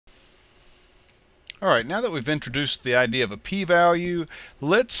Alright, now that we've introduced the idea of a p-value,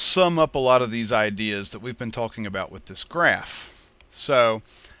 let's sum up a lot of these ideas that we've been talking about with this graph. So,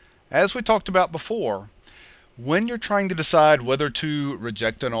 as we talked about before, when you're trying to decide whether to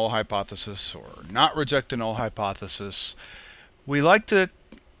reject a null hypothesis or not reject a null hypothesis, we like to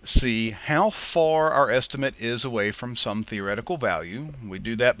see how far our estimate is away from some theoretical value. We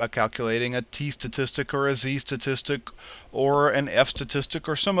do that by calculating a t-statistic or a z-statistic or an f-statistic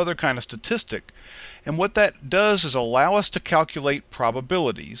or some other kind of statistic. And what that does is allow us to calculate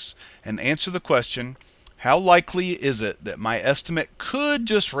probabilities and answer the question, how likely is it that my estimate could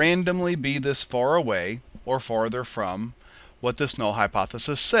just randomly be this far away or farther from what this null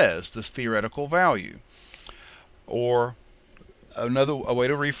hypothesis says, this theoretical value? Or a way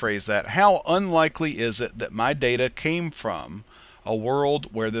to rephrase that, how unlikely is it that my data came from a world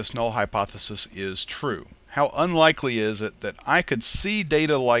where this null hypothesis is true? How unlikely is it that I could see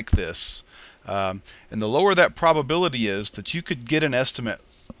data like this? And the lower that probability is that you could get an estimate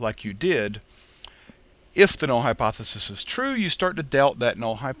like you did, if the null hypothesis is true, you start to doubt that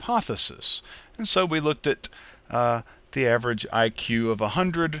null hypothesis. And so we looked at the average IQ of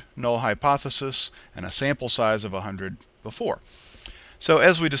 100 null hypothesis and a sample size of 100 before. So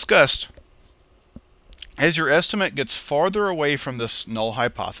as we discussed, as your estimate gets farther away from this null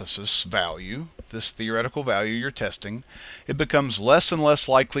hypothesis value, this theoretical value you're testing, it becomes less and less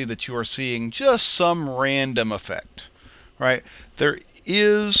likely that you are seeing just some random effect, right? There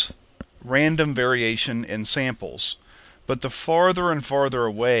is random variation in samples, but the farther and farther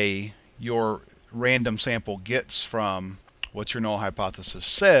away your random sample gets from what your null hypothesis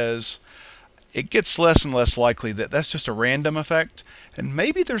says, it gets less and less likely that that's just a random effect, and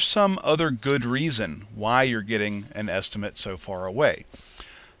maybe there's some other good reason why you're getting an estimate so far away.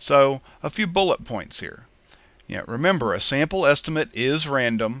 So, a few bullet points here. Remember, a sample estimate is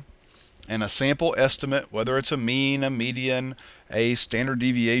random, and a sample estimate, whether it's a mean, a median, a standard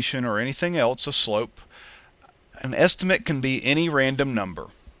deviation, or anything else, a slope, an estimate can be any random number.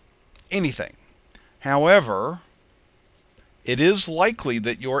 Anything. However, it is likely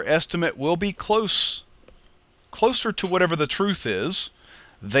that your estimate will be closer to whatever the truth is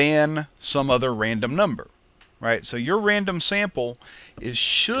than some other random number, right? So your random sample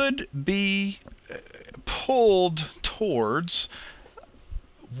should be pulled towards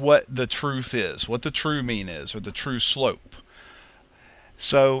what the truth is, what the true mean is, or the true slope.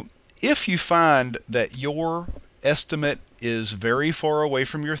 So if you find that your estimate is very far away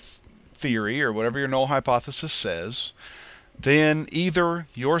from your theory or whatever your null hypothesis says, then either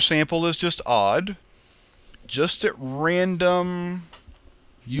your sample is just odd, just at random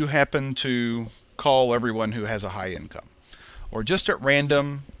you happen to call everyone who has a high income, or just at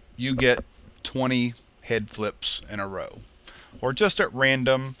random you get 20 head flips in a row, or just at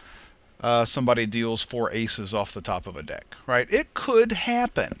random somebody deals 4 aces off the top of a deck, right? It could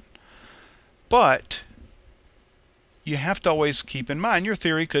happen, but you have to always keep in mind your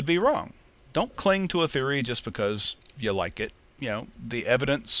theory could be wrong. Don't cling to a theory just because you like it. The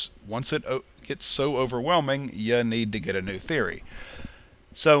evidence, once it gets so overwhelming, you need to get a new theory.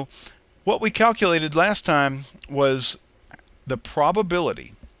 So what we calculated last time was the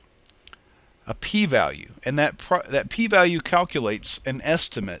probability, a p-value, and that p-value calculates an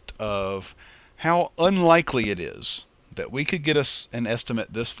estimate of how unlikely it is that we could get an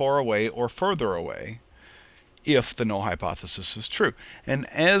estimate this far away or further away if the null hypothesis is true. And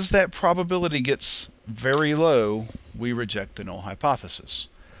as that probability gets very low, we reject the null hypothesis.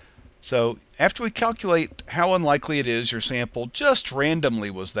 So after we calculate how unlikely it is your sample just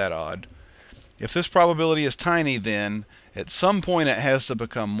randomly was that odd, if this probability is tiny, then at some point it has to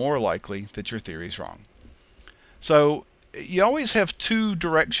become more likely that your theory is wrong. So you always have two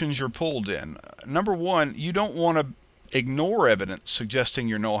directions you're pulled in. Number one, you don't want to ignore evidence suggesting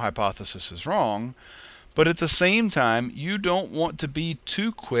your null hypothesis is wrong, but at the same time, you don't want to be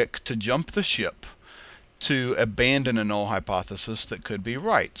too quick to jump the ship to abandon a null hypothesis that could be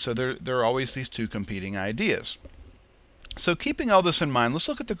right. So there are always these two competing ideas. So keeping all this in mind, let's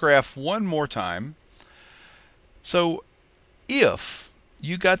look at the graph one more time. So if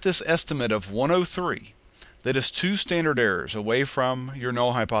you got this estimate of 103, that is 2 standard errors away from your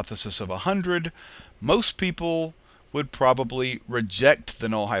null hypothesis of 100, most people would probably reject the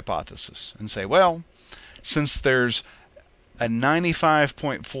null hypothesis and say, well, since there's a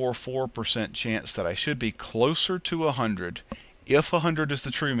 95.44% chance that I should be closer to 100, if 100 is the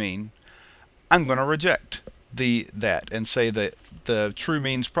true mean, I'm going to reject that and say that the true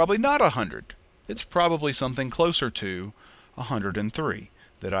mean's probably not 100. It's probably something closer to 103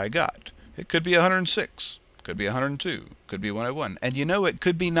 that I got. It could be 106, Could be 102. Could be 101. And you know it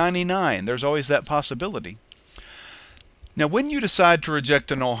could be 99. There's always that possibility. Now, when you decide to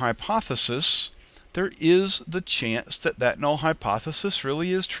reject a null hypothesis, there is the chance that that null hypothesis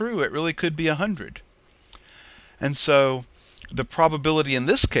really is true. It really could be 100. And so the probability in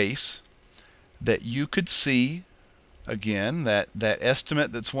this case that you could see, again, that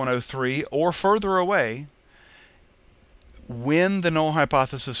estimate that's 103 or further away, when the null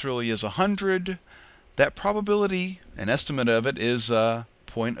hypothesis really is 100, that probability, an estimate of it, is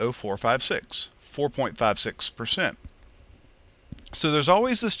 0.0456, 4.56%. So there's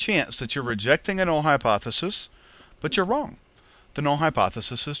always this chance that you're rejecting a null hypothesis, but you're wrong. The null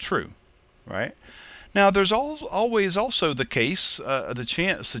hypothesis is true, right? Now, there's always also the case, the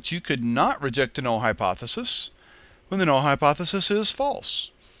chance that you could not reject a null hypothesis when the null hypothesis is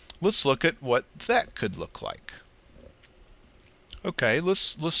false. Let's look at what that could look like. Okay,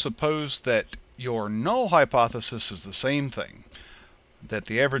 let's suppose that your null hypothesis is the same thing, that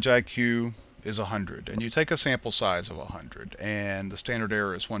the average IQ is 100, and you take a sample size of 100, and the standard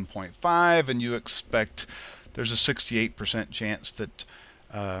error is 1.5, and you expect there's a 68% chance that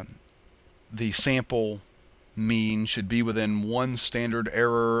the sample mean should be within one standard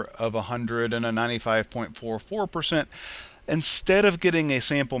error of 100 and a 95.44%. Instead of getting a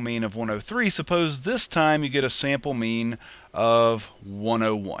sample mean of 103, suppose this time you get a sample mean of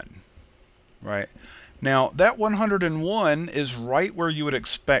 101, right? Now, that 101 is right where you would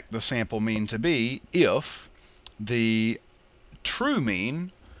expect the sample mean to be if the true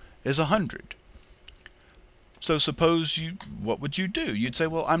mean is 100. So suppose what would you do? You'd say,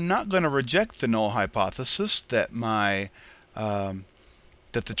 well, I'm not going to reject the null hypothesis that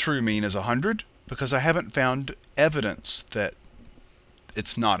that the true mean is 100 because I haven't found evidence that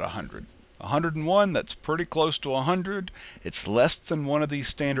it's not 100. 101, that's pretty close to 100. It's less than one of these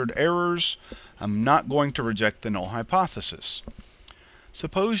standard errors. I'm not going to reject the null hypothesis.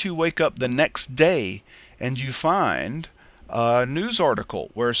 Suppose you wake up the next day and you find a news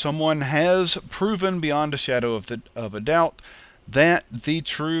article where someone has proven beyond a shadow of a doubt that the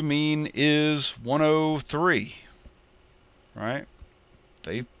true mean is 103, right?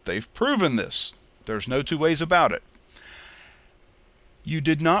 They've proven this. There's no two ways about it. You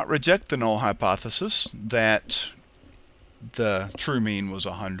did not reject the null hypothesis that the true mean was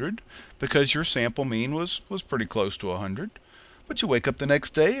 100 because your sample mean was pretty close to 100. But you wake up the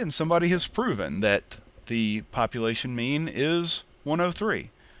next day and somebody has proven that the population mean is 103.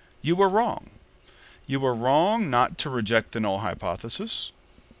 You were wrong. You were wrong not to reject the null hypothesis.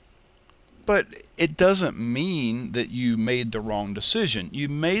 But it doesn't mean that you made the wrong decision. You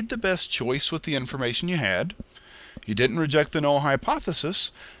made the best choice with the information you had. You didn't reject the null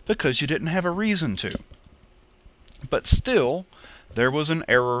hypothesis because you didn't have a reason to. But still, there was an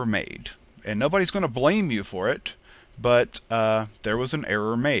error made. And nobody's going to blame you for it, but there was an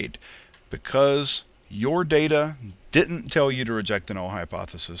error made because your data didn't tell you to reject the null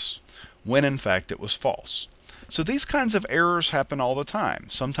hypothesis when in fact it was false. So these kinds of errors happen all the time.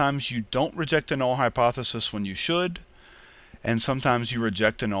 Sometimes you don't reject a null hypothesis when you should, and sometimes you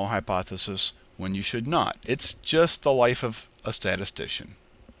reject a null hypothesis when you should not. It's just the life of a statistician.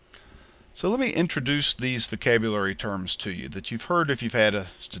 So let me introduce these vocabulary terms to you that you've heard if you've had a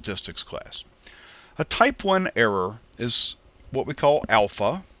statistics class. A type 1 error is what we call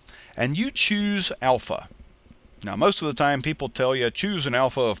alpha, and you choose alpha. Now, most of the time people tell you choose an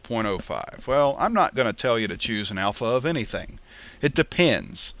alpha of 0.05. Well, I'm not going to tell you to choose an alpha of anything. It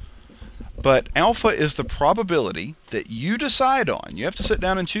depends. But alpha is the probability that you decide on. You have to sit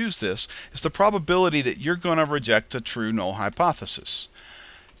down and choose this. It's the probability that you're going to reject a true null hypothesis.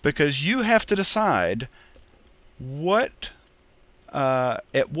 Because you have to decide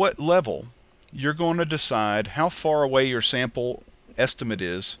at what level you're going to decide how far away your sample estimate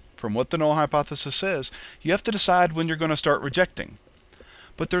is from what the null hypothesis says. You have to decide when you're going to start rejecting.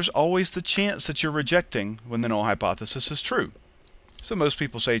 But there's always the chance that you're rejecting when the null hypothesis is true. So most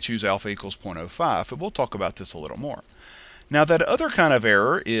people say choose alpha equals 0.05, but we'll talk about this a little more. Now, that other kind of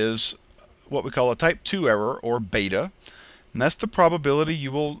error is what we call a type 2 error, or beta, and that's the probability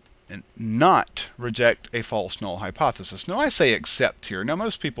you will not reject a false null hypothesis. Now, I say except here. Now,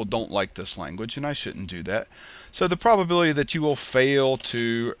 most people don't like this language, and I shouldn't do that. So the probability that you will fail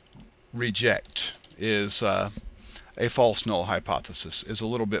to reject is a false null hypothesis is a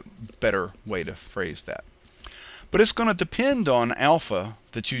little bit better way to phrase that. But it's going to depend on alpha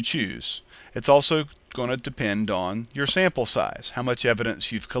that you choose. It's also going to depend on your sample size, how much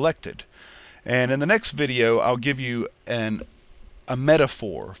evidence you've collected. And in the next video, I'll give you a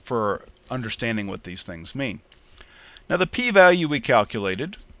metaphor for understanding what these things mean. Now, the p-value we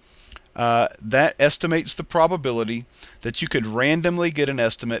calculated That estimates the probability that you could randomly get an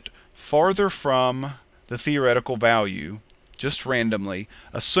estimate farther from the theoretical value, just randomly,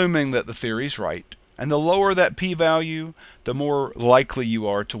 assuming that the theory is right. And the lower that p-value, the more likely you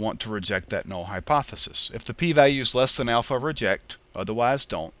are to want to reject that null hypothesis. If the p-value is less than alpha, reject, otherwise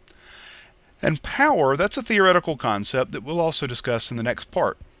don't. And power, that's a theoretical concept that we'll also discuss in the next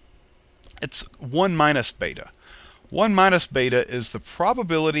part. It's 1 minus beta. 1 minus beta is the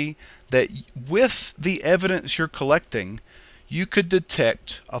probability that with the evidence you're collecting, you could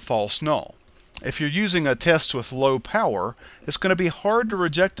detect a false null. If you're using a test with low power, it's going to be hard to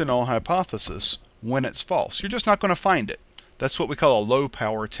reject a null hypothesis when it's false. You're just not going to find it. That's what we call a low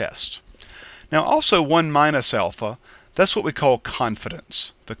power test. Now also 1 minus alpha, that's what we call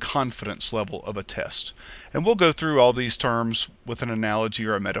confidence, the confidence level of a test. And we'll go through all these terms with an analogy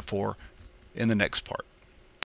or a metaphor in the next part.